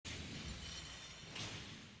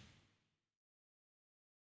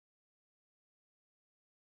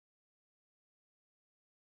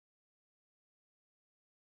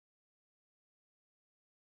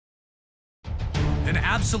An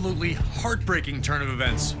absolutely heartbreaking turn of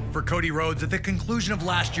events for Cody Rhodes at the conclusion of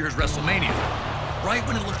last year's WrestleMania. Right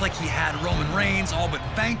when it looked like he had Roman Reigns all but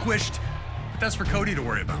vanquished, but that's for Cody to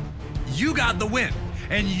worry about. You got the win,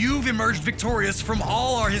 and you've emerged victorious from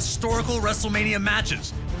all our historical WrestleMania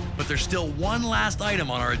matches. But there's still one last item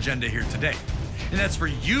on our agenda here today, and that's for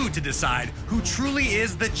you to decide who truly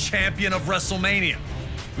is the champion of WrestleMania.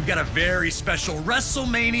 We've got a very special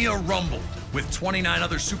WrestleMania Rumble with 29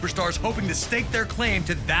 other superstars hoping to stake their claim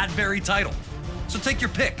to that very title. So take your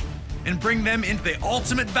pick and bring them into the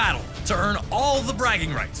ultimate battle to earn all the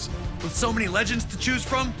bragging rights. With so many legends to choose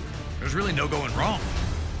from, there's really no going wrong.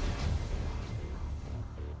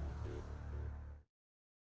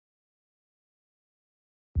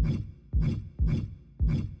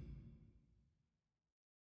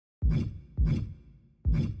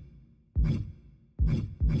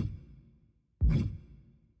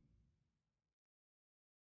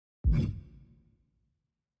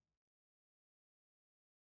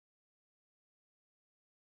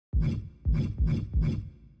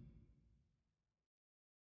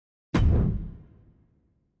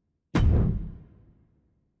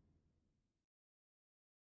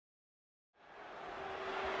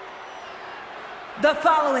 The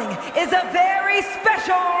following is a very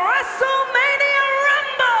special WrestleMania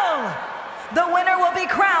Rumble! The winner will be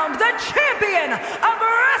crowned the champion of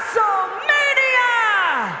WrestleMania!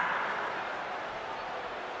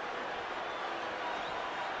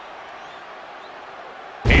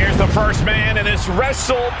 Here's the first man in this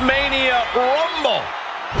WrestleMania Rumble.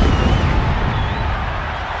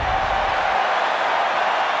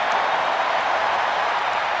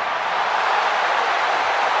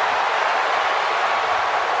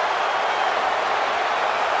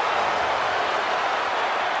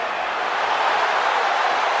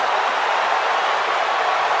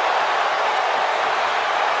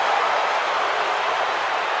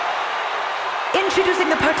 Introducing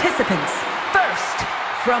the participants. First,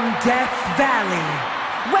 from Death Valley,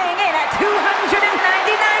 weighing in at 299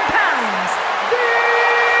 pounds, The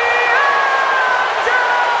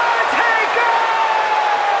Undertaker!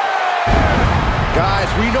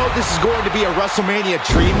 Guys, we know this is going to be a WrestleMania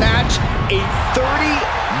dream match, a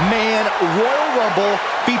 30-man Royal Rumble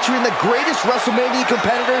featuring the greatest WrestleMania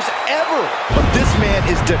competitors ever. But this man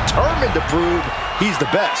is determined to prove he's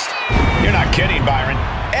the best. You're not kidding, Byron.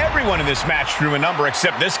 Everyone in this match drew a number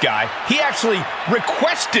except this guy. He actually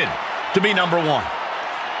requested to be number one.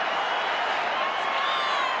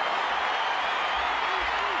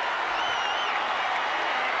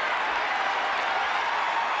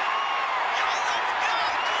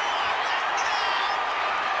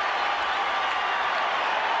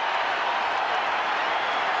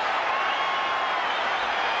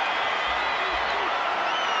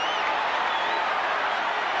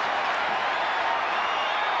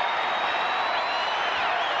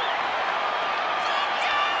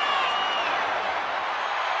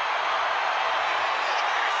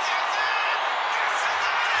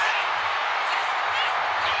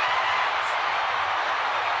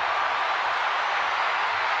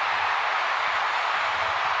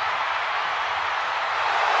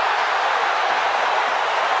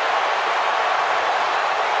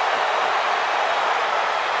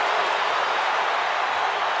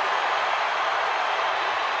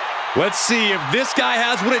 Let's see if this guy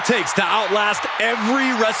has what it takes to outlast every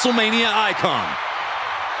WrestleMania icon.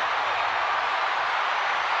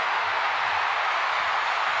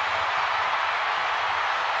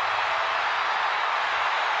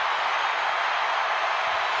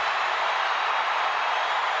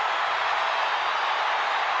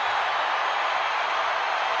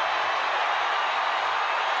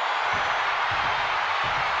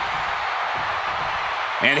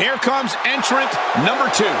 And here comes entrant number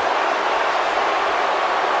 2.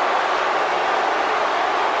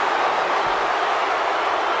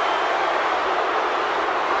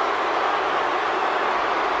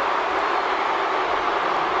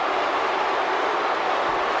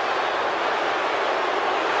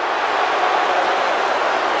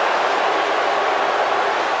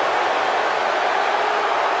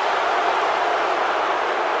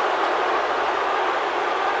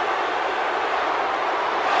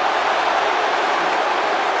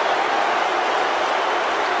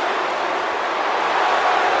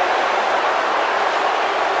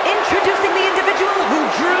 Introducing the individual who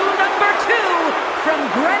drew number 2 from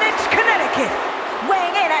Greenwich, Connecticut,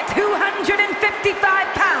 weighing in at 255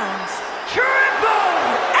 pounds, Triple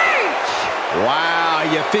H! Wow,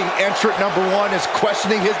 you think entrant number 1 is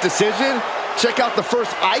questioning his decision? Check out the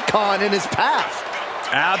first icon in his path.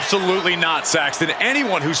 Absolutely not, Saxton.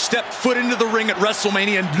 Anyone who stepped foot into the ring at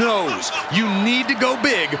WrestleMania knows you need to go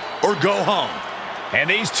big or go home. And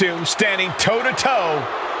these two standing toe-to-toe,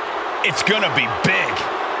 it's gonna be big.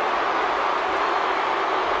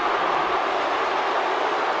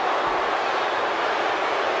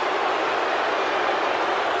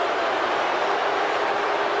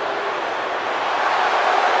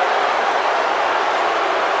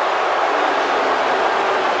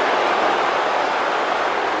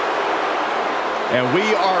 And we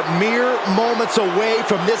are mere moments away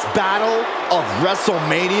from this battle of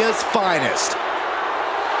WrestleMania's finest.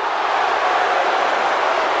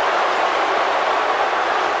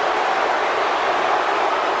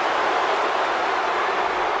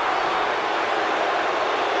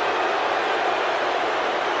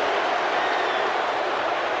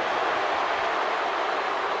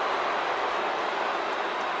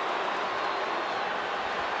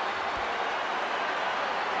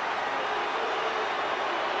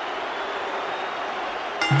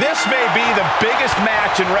 This may be the biggest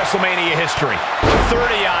match in WrestleMania history.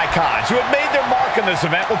 30 icons who have made their mark in this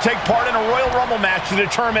event will take part in a Royal Rumble match to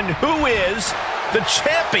determine who is the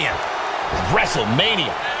champion of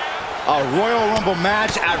WrestleMania. A Royal Rumble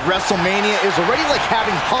match at WrestleMania is already like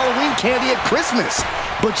having Halloween candy at Christmas.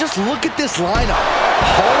 But just look at this lineup.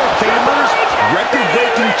 Hall of Famers,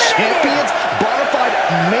 record-breaking champions, bona fide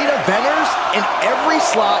main eventers in every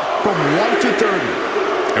slot from 1 to 30.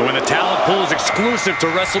 And when the talent pool is exclusive to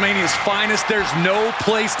WrestleMania's finest, there's no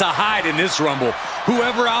place to hide in this Rumble.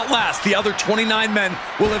 Whoever outlasts the other 29 men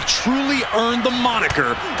will have truly earned the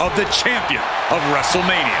moniker of the champion of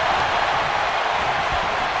WrestleMania.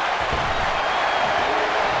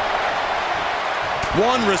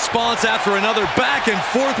 One response after another, back and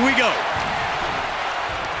forth we go.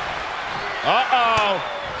 Uh-oh.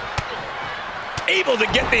 Able to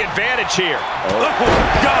get the advantage here. Oh,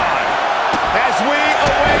 God. As we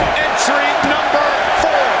await entry number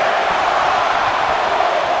 4.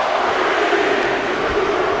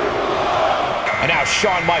 And now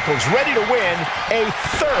Shawn Michaels ready to win a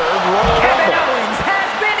 3rd Royal Kevin Rumble. Owens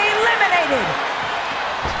has been eliminated.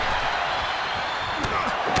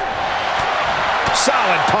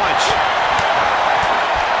 Solid punch.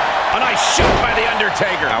 A nice shot by The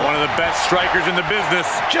Undertaker. One of the best strikers in the business.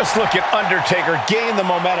 Just look at Undertaker gain the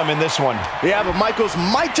momentum in this one. Yeah, but Michaels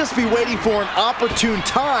might just be waiting for an opportune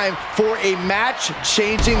time for a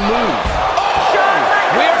match-changing move. Shawn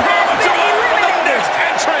Michaels has been eliminated. Next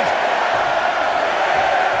entrant.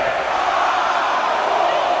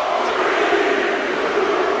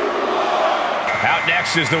 Out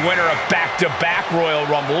next is the winner of back-to-back Royal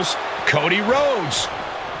Rumbles, Cody Rhodes.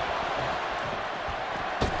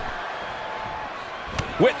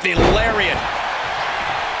 With the lariat.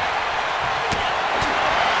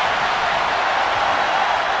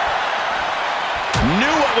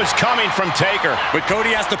 Knew what was coming from Taker. But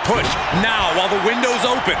Cody has to push now while the window's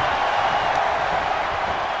open.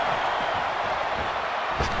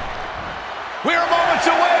 We are moments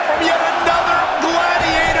away from yet another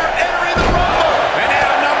gladiator entering the Rumble. And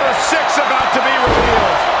now number 6 about to be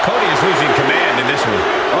revealed. Cody is losing command in this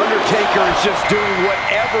one. Undertaker is just doing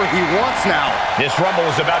whatever he wants now. This Rumble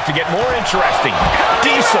is about to get more interesting.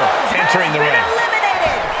 Diesel entering the ring.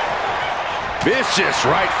 Eliminated. Vicious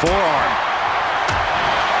right forearm.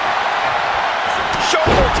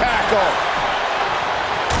 Shoulder tackle.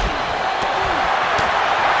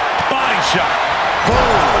 Body shot.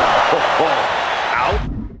 Boom. Out.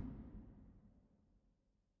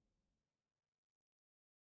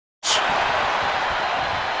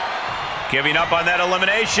 Giving up on that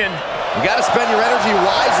elimination. You got to spend your energy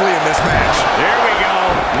wisely in this match. There we go.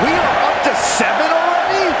 We are up to 7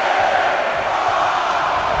 already?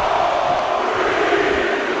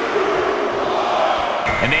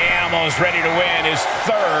 And the Animal is ready to win his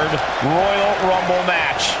 3rd Royal Rumble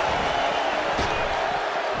match.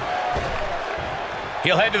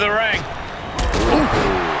 He'll head to the ring.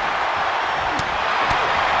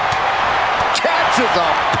 Catches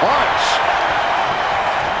a punch.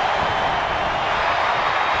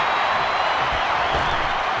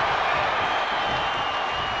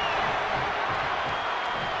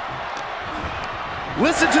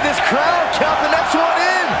 Listen to this crowd count the next one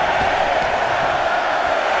in.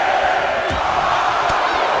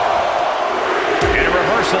 And a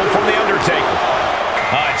reversal from The Undertaker.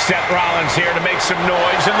 It's Seth Rollins here to make some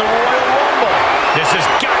noise in the Royal Rumble. This has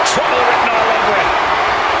got trouble written all over it.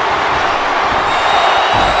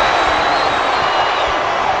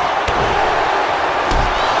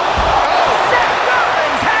 Seth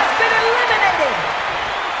Rollins has been eliminated.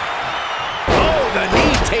 Oh, the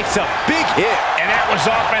knee takes a big hit. And that was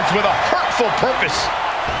offense with a hurtful useful purpose.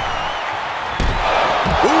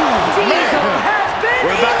 Diesel has been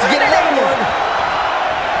We're about to get another one.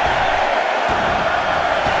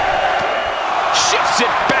 Shifts it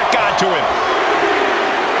back onto him.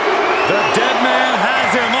 The dead man has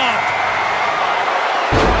him up.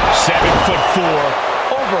 7'4",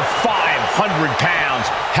 over 500 pounds.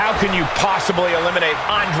 How can you possibly eliminate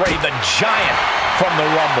Andre the Giant from the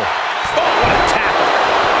Rumble? Oh, what a tackle.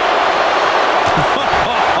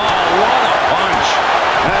 What a punch.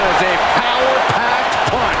 That is a power-packed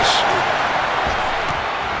punch.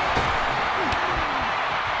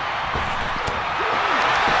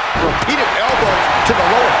 Repeated elbows to the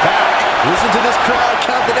lower back. Listen to this crowd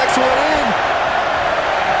count the next one in.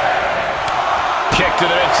 Kick to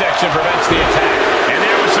the midsection prevents the attack. And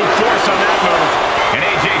there was some force on that move. And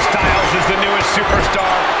AJ Styles is the newest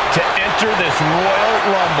superstar to enter this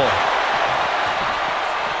Royal Rumble.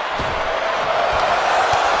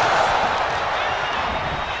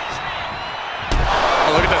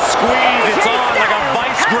 Oh, look at the squeeze. It's on like a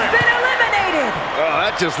vice grip. Has been eliminated. Oh,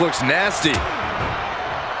 that just looks nasty.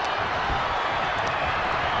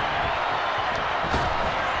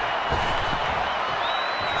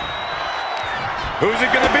 Who's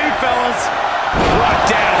it going to be, fellas? Brought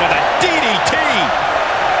down with a DDT.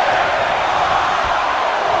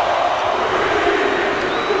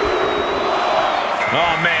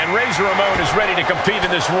 Oh, man, Razor Ramon is ready to compete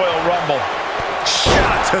in this Royal Rumble.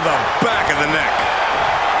 Shot to the back of the neck.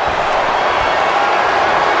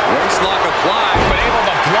 Waistlock applied, But able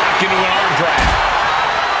to block into an arm drag.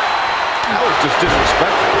 That was just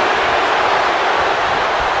disrespectful.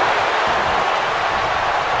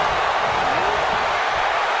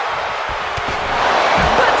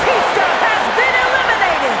 Batista has been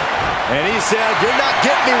eliminated. And he said, "You're not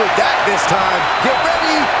getting me with that this time. Get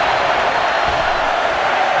ready."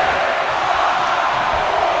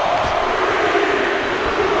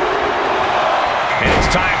 And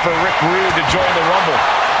it's time for Rick Rude to join the Rumble.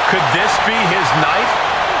 Could this be his night?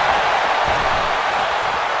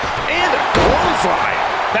 And a clothesline.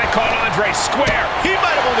 That caught Andre square. He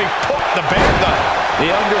might have only poked the bear gun.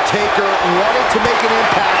 The Undertaker wanted to make an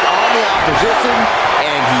impact on the opposition,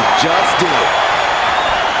 and he just did.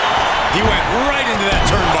 he went right into that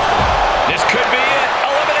turnbuckle. This could be it.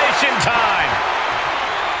 Elimination time.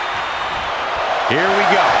 Here we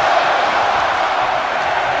go.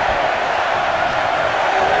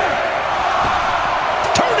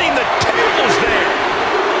 Turning the tables there.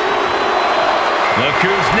 Look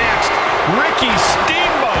who's next. Ricky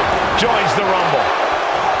Steamboat joins the Rumble.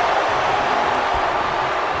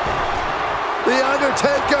 The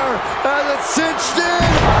Undertaker has it cinched in.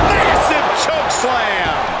 Massive choke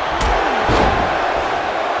slam.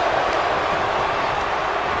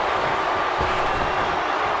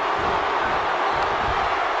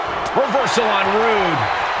 Reversal on Rude.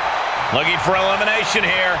 Looking for elimination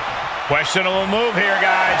here. Questionable move here,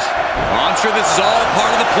 guys. Well, I'm sure this is all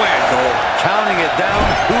part of the plan, Cole. Counting it down,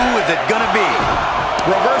 who is it gonna be?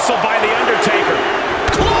 Reversal by The Undertaker.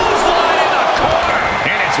 Clothesline in the corner.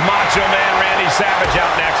 And it's Macho Man Randy Savage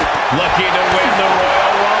out next, looking to win the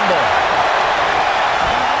Royal Rumble.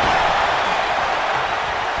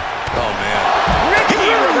 Oh, man.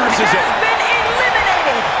 He reverses it. Has been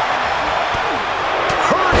eliminated.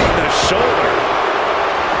 Hurting the shoulder.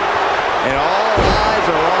 And all eyes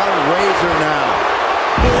are on Razor now.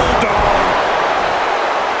 Bulldog.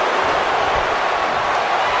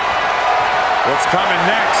 What's coming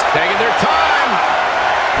next? Taking their time.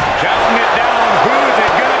 Counting it down. Who is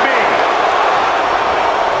it gonna be?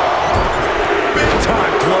 Big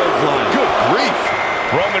time clothesline. Good grief.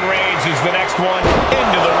 Roman Reigns is the next one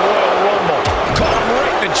into the Royal Rumble. Caught him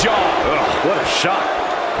right in the jaw. Ugh, what a shot.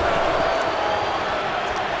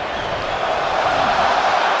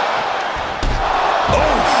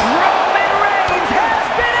 Roman Reigns has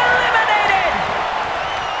been eliminated.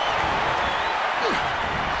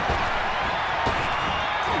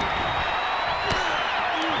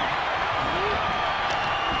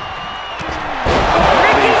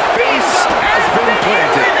 Ricky Steamboat has been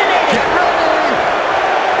eliminated. Get ready.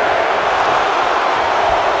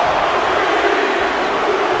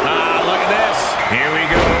 Look at this. Here we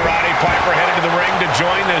go. Roddy Piper headed to the ring to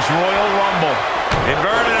join this Royal Rumble.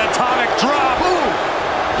 Inverted atomic drop.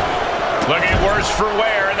 Looking worse for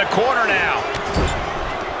wear in the corner now.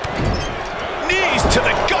 Knees to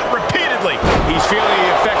the gut repeatedly. He's feeling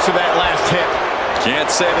the effects of that last hit. Can't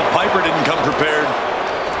say that Piper didn't come prepared.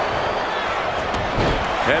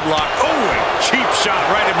 Headlock. Oh, and cheap shot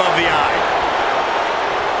right above the eye.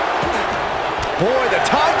 Boy, the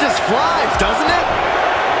time just flies, doesn't it?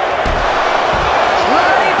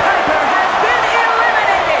 Roddy Piper has been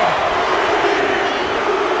eliminated.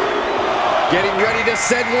 Getting ready to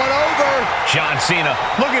send one over. John Cena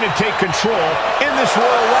looking to take control in this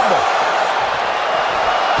Royal Rumble.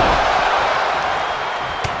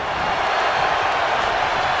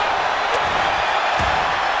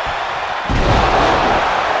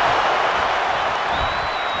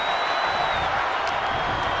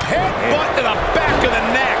 Headbutt to the back of the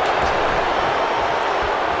neck.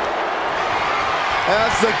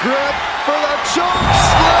 As the grip for the choke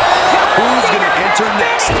slam. Who's going to enter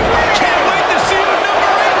next? Can't wait to see who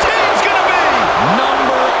number 18 is going to be.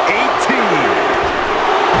 Number 18.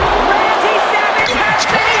 Randy Savage has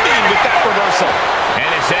been Timing with that reversal.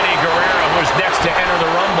 And it's Eddie Guerrero who's next to enter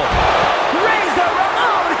the Rumble. Razor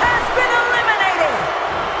Ramon has been eliminated.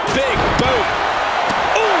 Big boot.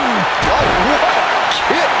 Oh, what a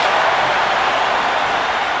kick.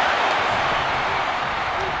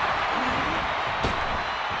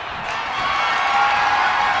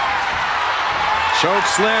 Choke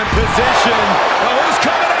slam position. Well, who's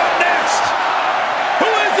coming out next? Who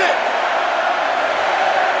is it?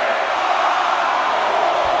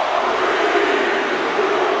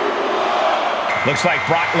 Looks like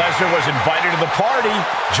Brock Lesnar was invited to the party,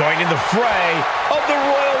 joining the fray of the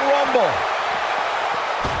Royal Rumble.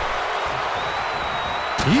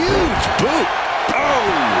 Huge boot. Oh,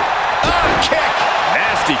 kick.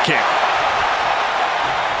 Nasty kick.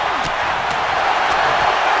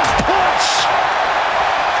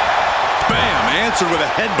 Bam, answered with a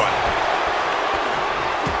headbutt.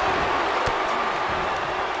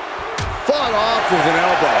 Fought off with an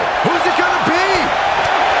elbow. Who's it gonna be?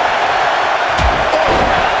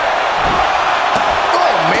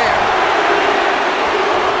 Oh, man.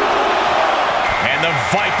 And the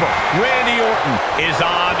Viper, Randy Orton, is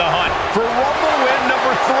on the hunt for Rumble win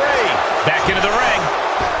number 3. Back into the ring.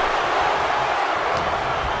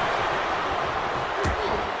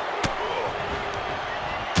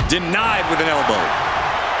 Denied with an elbow.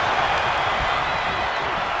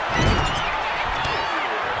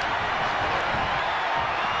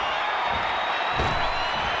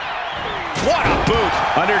 What a boot.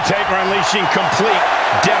 Undertaker unleashing complete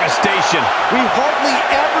devastation. We hardly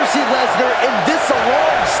ever see Lesnar in this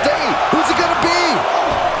alarmed state. Who's it gonna be?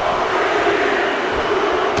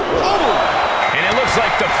 Oh! And it looks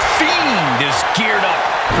like the Fiend is geared up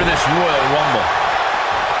for this Royal Rumble.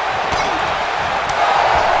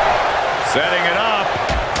 Setting it up.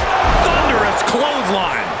 Thunderous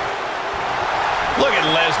clothesline. Look at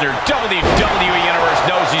Lesnar. WWE Universe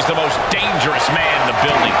knows he's the most dangerous man in the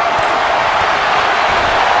building.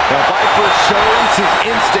 The Viper shows his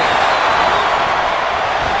instinct.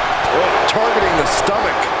 Oh, targeting the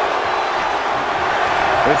stomach.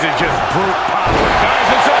 This is just brute power. Guys,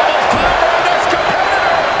 it's almost time for our next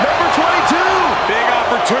competitor. Number 22. Big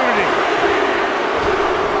opportunity.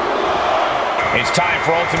 It's time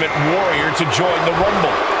for Ultimate Warrior to join the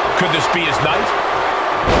Rumble. Could this be his night?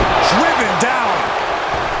 Driven down.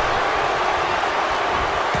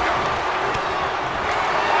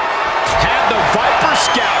 Had the Viper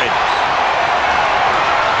scouted.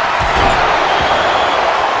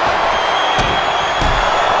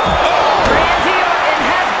 Randy Orton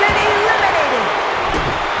has been eliminated.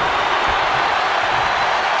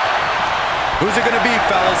 Who's it going to be,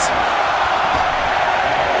 fellas?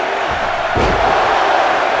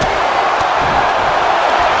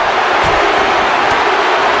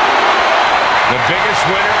 The biggest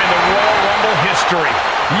winner in the Royal Rumble history,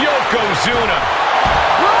 Yokozuna.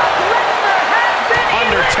 Brock Lesnar has been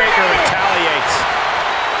Undertaker eliminated. retaliates.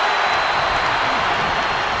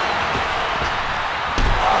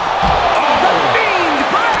 The Fiend,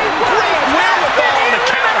 Bray Wyatt, has been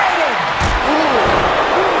eliminated.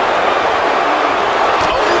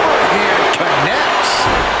 Overhand connects.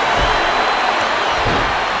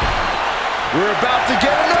 We're about to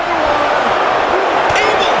get another one.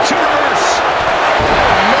 Able to reverse.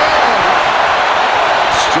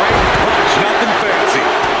 Straight punch, nothing fancy.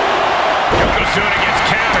 Yokozuna gets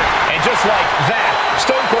countered. And just like that,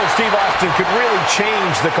 Stone Cold Steve Austin could really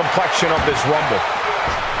change the complexion of this Rumble.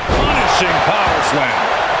 Punishing power slam.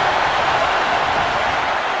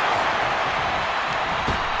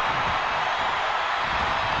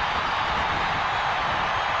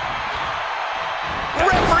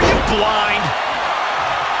 Referee blind.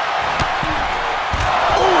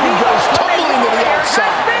 Ooh, he goes tumbling to the Has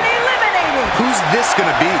outside. been eliminated. Who's this going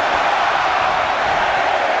to be?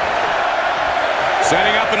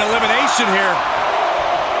 Setting up an elimination here.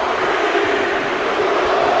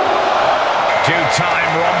 Two-time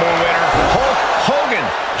Rumble winner, Hulk Hogan,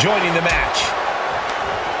 joining the match.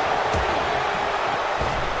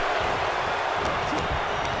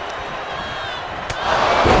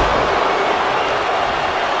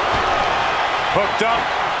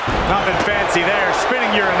 Nothing fancy there.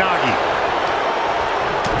 Spinning Uranagi.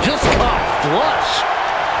 Just caught flush.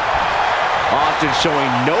 Austin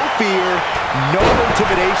showing no fear, no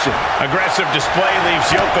intimidation. Aggressive display leaves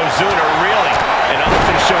Yokozuna reeling. And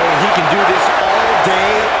Austin showing he can do this all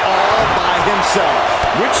day, all by himself.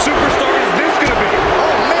 Which superstar is this going to be?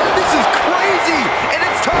 Oh man, this is crazy! And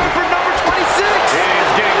it's time for number 26! It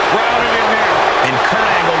is getting crowded in there. And Kurt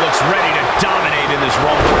Angle looks ready to dominate in this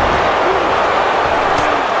Rumble.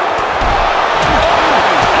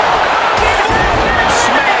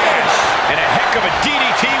 Of a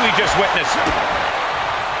DDT we just witnessed.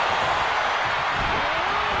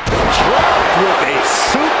 Dropped with a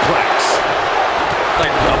suplex.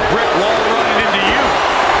 Like a brick wall running into you.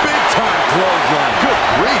 Big time clothesline. Good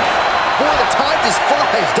grief. Boy, the time just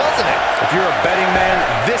flies, doesn't it? If you're a betting man,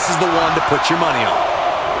 this is the one to put your money on.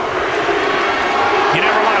 You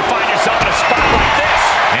never want to find yourself in a spot like this.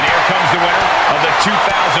 And here comes the winner of the 2000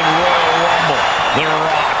 Royal Rumble, The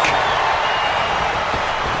Rock.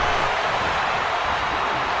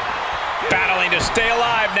 Battling to stay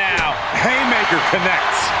alive now. Haymaker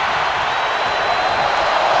connects.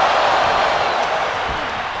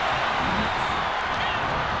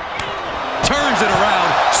 Turns it around.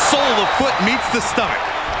 Sole of foot meets the stomach.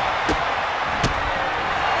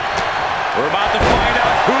 We're about to find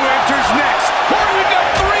out who enters next. Oh, we've got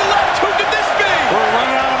 3 left. Who could this be? We're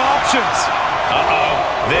running out of options. Uh-oh.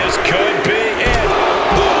 This could be it.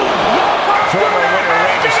 Former winner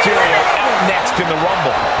Rey Mysterio out next in the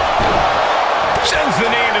Rumble. Sends the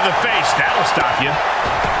knee into the face. That'll stop you.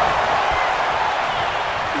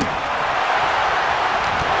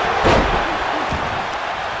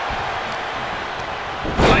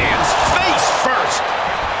 Lands face first.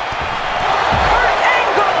 Kurt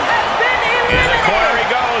Angle has been In the eliminated. corner he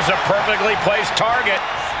goes. A perfectly placed target.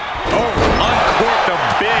 Oh, uncorked a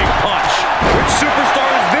big punch. Which superstar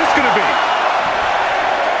is this going to be?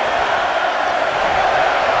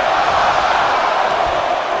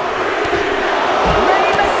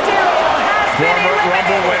 Former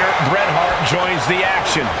Rumble winner Bret Hart joins the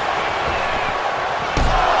action.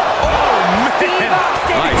 Oh, man.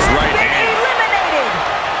 Nice right hand. Eliminated.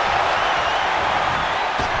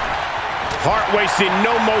 Hart wasting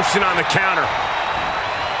no motion on the counter.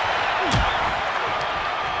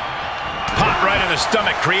 Pop right in the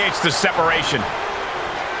stomach creates the separation.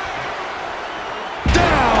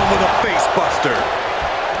 Down with a face buster.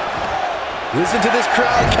 Listen to this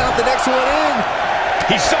crowd count the next one in.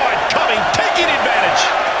 He saw it coming, taking advantage.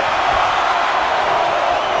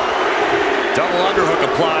 Double underhook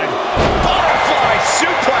applied. Butterfly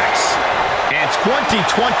suplex. And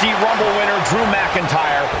 2020 Rumble winner Drew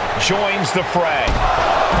McIntyre joins the fray.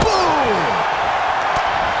 Boom!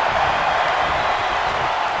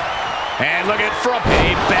 And look at from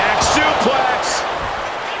a back suplex.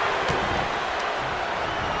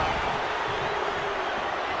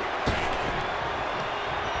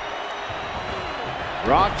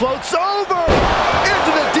 Rock floats over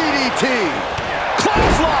into the DDT.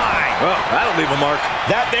 Clothesline. Well, that'll leave a mark.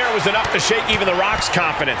 That there was enough to shake even The Rock's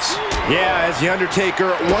confidence. Yeah, as The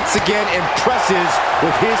Undertaker once again impresses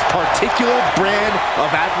with his particular brand of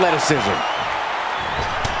athleticism.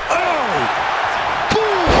 Oh!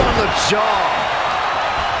 Boom on the jaw.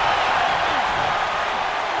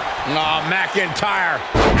 Oh, McIntyre.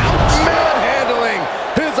 Manhandling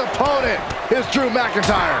his opponent is Drew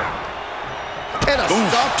McIntyre. And a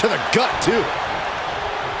stop to the gut, too.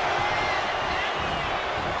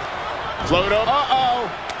 Float up. Uh-oh.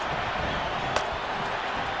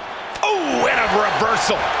 Oh, and a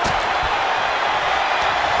reversal.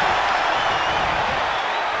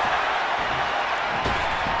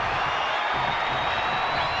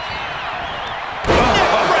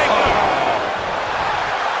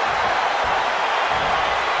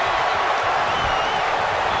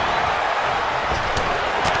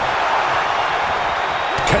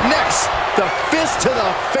 Connects the fist to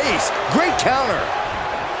the face. Great counter.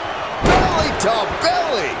 Belly to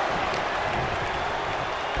belly.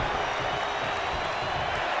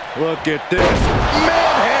 Look at this.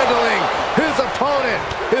 Manhandling his opponent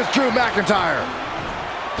is Drew McIntyre.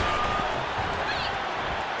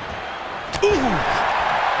 Ooh.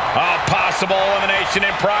 A possible elimination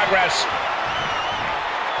in progress.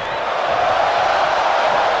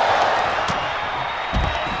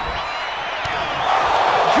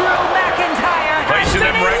 Placing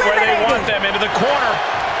them right where they want them, into the corner.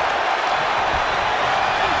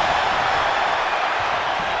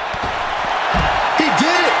 He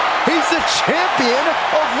did it! He's the champion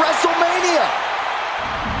of Wrestlemania!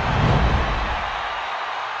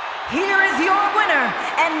 here is your winner,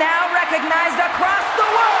 and now recognized across the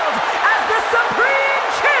world as the Supreme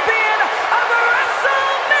Champion of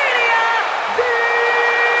WrestleMania, The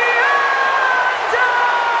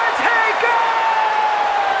Undertaker!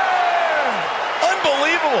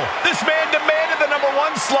 Unbelievable. This man demanded the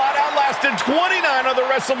 #1 slot, outlasted 29 other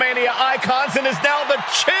WrestleMania icons, and is now the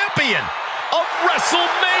champion of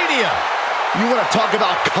WrestleMania. You want to talk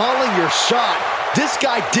about calling your shot? This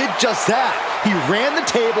guy did just that. He ran the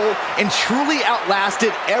table and truly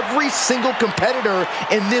outlasted every single competitor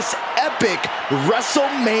in this epic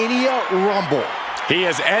WrestleMania Rumble. He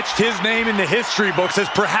has etched his name in the history books as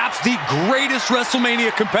perhaps the greatest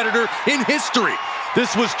WrestleMania competitor in history.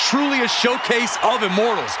 This was truly a showcase of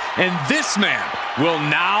immortals, and this man will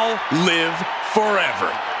now live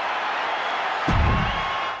forever.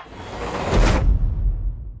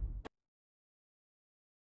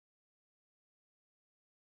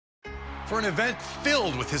 For an event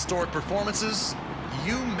filled with historic performances,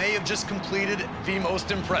 you may have just completed the most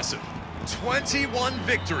impressive. 21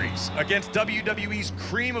 victories against WWE's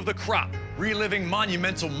cream of the crop, reliving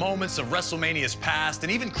monumental moments of WrestleMania's past,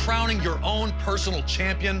 and even crowning your own personal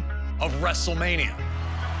champion of WrestleMania.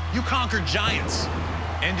 You conquered giants,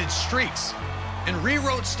 ended streaks, and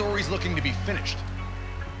rewrote stories looking to be finished.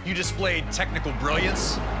 You displayed technical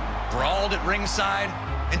brilliance, brawled at ringside,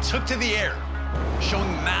 and took to the air, showing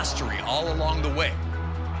mastery all along the way.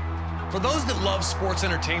 For those that love sports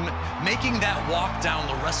entertainment, making that walk down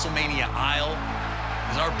the WrestleMania aisle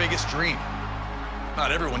is our biggest dream.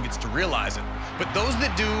 Not everyone gets to realize it, but those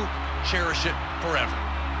that do cherish it forever.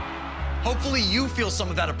 Hopefully you feel some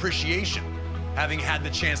of that appreciation, having had the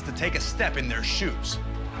chance to take a step in their shoes.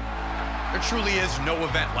 There truly is no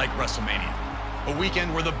event like WrestleMania. A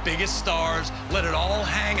weekend where the biggest stars let it all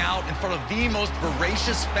hang out in front of the most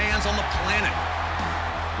voracious fans on the planet.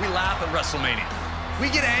 We laugh at WrestleMania. We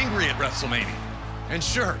get angry at WrestleMania. And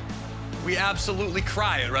sure, we absolutely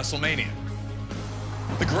cry at WrestleMania.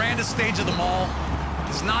 The grandest stage of them all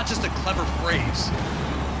is not just a clever phrase.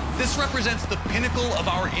 This represents the pinnacle of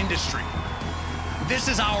our industry. This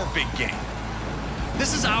is our big game.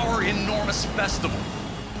 This is our enormous festival.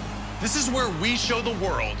 This is where we show the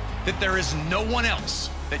world that there is no one else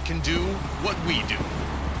that can do what we do.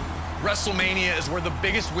 WrestleMania is where the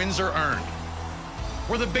biggest wins are earned,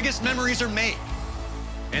 where the biggest memories are made.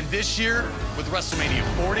 And this year, with WrestleMania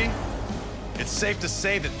 40, it's safe to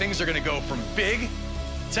say that things are going to go from big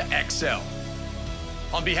to XL.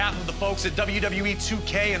 On behalf of the folks at WWE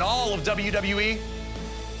 2K and all of WWE,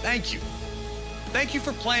 thank you. Thank you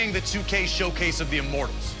for playing the 2K Showcase of the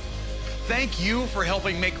Immortals. Thank you for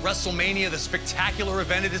helping make WrestleMania the spectacular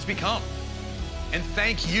event it has become. And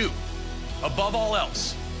thank you, above all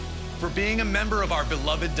else, for being a member of our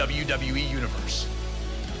beloved WWE universe.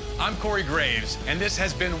 I'm Corey Graves, and this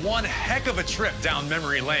has been one heck of a trip down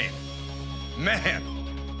memory lane. Man,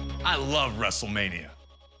 I love WrestleMania.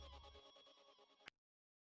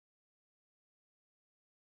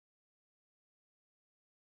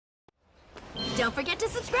 Don't forget to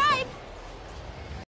subscribe!